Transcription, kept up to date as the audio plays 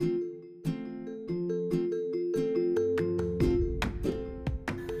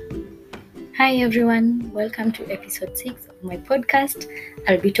Hi everyone, welcome to episode 6 of my podcast.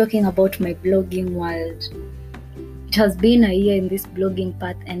 I'll be talking about my blogging world. It has been a year in this blogging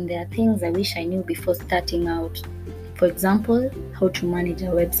path and there are things I wish I knew before starting out. For example, how to manage a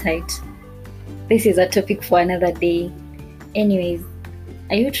website. This is a topic for another day. Anyways,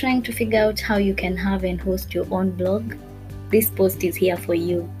 are you trying to figure out how you can have and host your own blog? This post is here for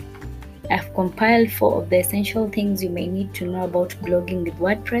you. I've compiled 4 of the essential things you may need to know about blogging with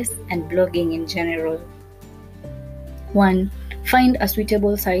WordPress and blogging in general. 1. Find a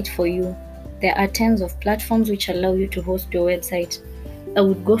suitable site for you. There are tons of platforms which allow you to host your website. I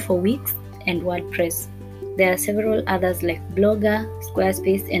would go for Wix and WordPress. There are several others like Blogger,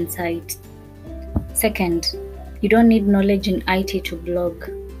 Squarespace, and Site. 2. You don't need knowledge in IT to blog.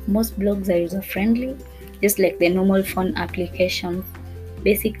 Most blogs are user-friendly, just like the normal phone applications.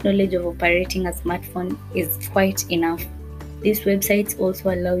 Basic knowledge of operating a smartphone is quite enough. These websites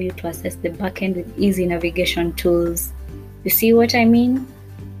also allow you to access the backend with easy navigation tools. You see what I mean?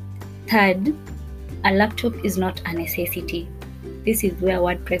 3. A laptop is not a necessity. This is where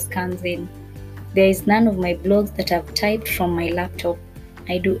WordPress comes in. There is none of my blogs that I've typed from my laptop.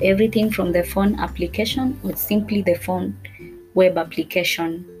 I do everything from the phone application or simply the phone web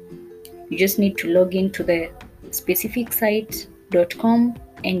application. You just need to log into the specific site.com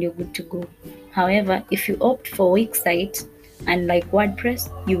and you're good to go. However, if you opt for Wix site, unlike WordPress,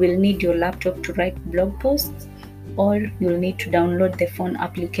 you will need your laptop to write blog posts or you'll need to download the phone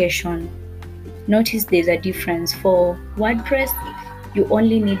application. Notice there's a difference. For WordPress, you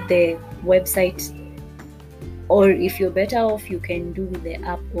only need the website, or if you're better off, you can do with the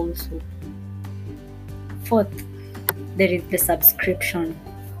app also. 4, there is the subscription.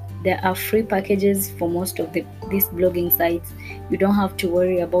 There are free packages for most of these blogging sites. You don't have to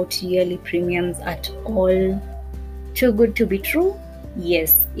worry about yearly premiums at all. Too good to be true?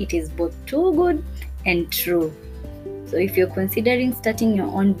 Yes, it is both too good and true. So if you're considering starting your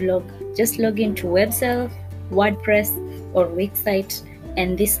own blog, just log into Webself, WordPress, or Wixsite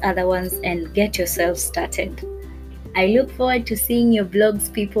and these other ones and get yourself started. I look forward to seeing your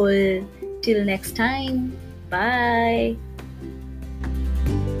blogs, people. Till next time, bye.